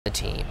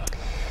team.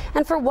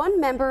 And for one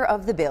member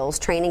of the Bills,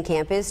 training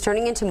camp is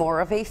turning into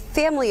more of a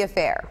family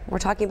affair. We're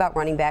talking about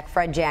running back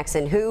Fred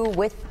Jackson, who,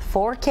 with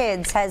 4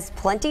 kids, has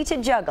plenty to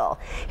juggle.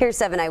 Here's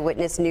 7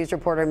 Eyewitness News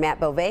reporter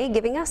Matt Beauvais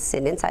giving us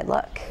an inside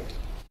look.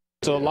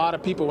 So a lot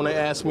of people, when they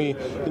ask me,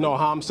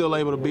 how I'm still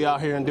able to be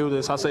out here and do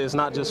this, I say it's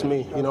not just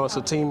me. It's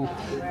a team,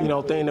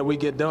 thing that we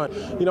get done.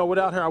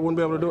 Without her, I wouldn't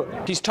be able to do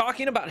it. He's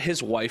talking about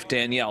his wife,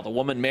 Danielle, the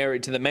woman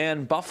married to the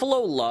man Buffalo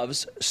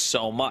loves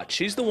so much.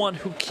 She's the one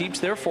who keeps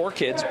their 4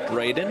 kids,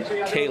 Braden,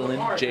 Kaylin,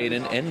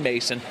 Jaden, and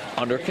Mason,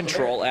 under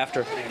control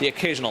after the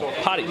occasional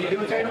potty break,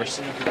 of course.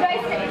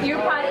 You're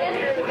pottying?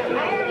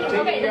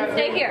 Okay, then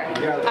stay here.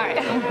 All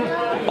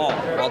right. All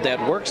while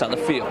Dad works on the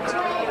field.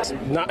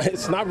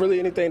 It's not really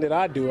anything that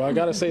I do. I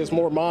gotta say it's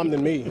more mom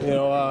than me.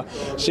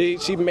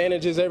 She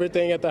manages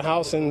everything at the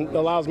house and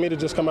allows me to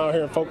just come out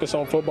here and focus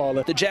on football.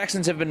 The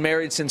Jacksons have been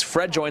married since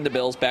Fred joined the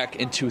Bills back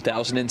in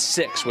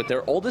 2006, with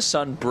their oldest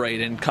son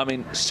Braden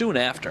coming soon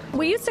after.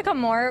 We used to come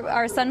more.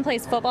 Our son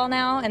plays football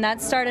now, and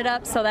that started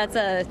up, so that's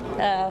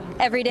a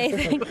everyday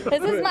thing.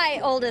 This is my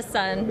oldest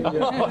son.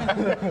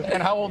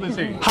 And how old is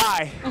he?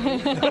 Hi.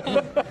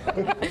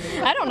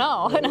 I don't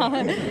know.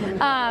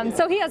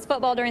 So he has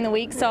football during the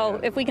week, so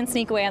if we can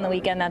sneak away on the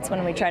weekend, that's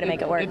when we try to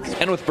make it work.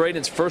 And with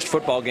Braden's first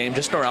football game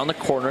just around the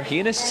corner, he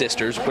and his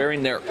sisters,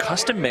 wearing their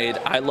custom-made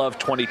I Love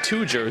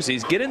 22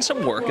 jerseys, get in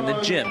some work in the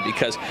gym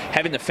because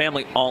having the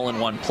family all in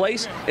one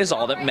place is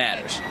all that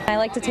matters. I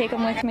like to take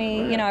them with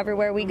me,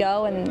 everywhere we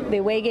go, and the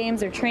away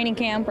games or training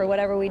camp or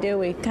whatever we do,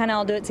 we kind of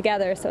all do it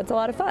together, so it's a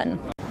lot of fun.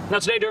 Now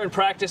today during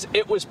practice,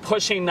 it was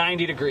pushing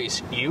 90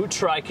 degrees. You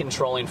try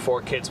controlling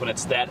 4 kids when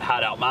it's that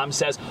hot out. Mom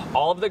says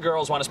all of the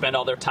girls want to spend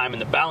all their time in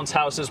the bounce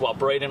houses while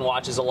Braden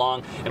watches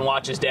along and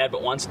watches Dad.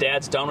 But once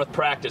Dad's done with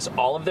practice,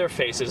 all of their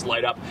faces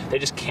light up. They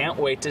just can't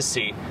wait to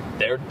see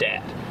their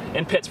dad.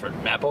 In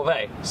Pittsford, Matt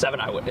Beauvais, 7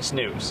 Eyewitness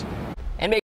News.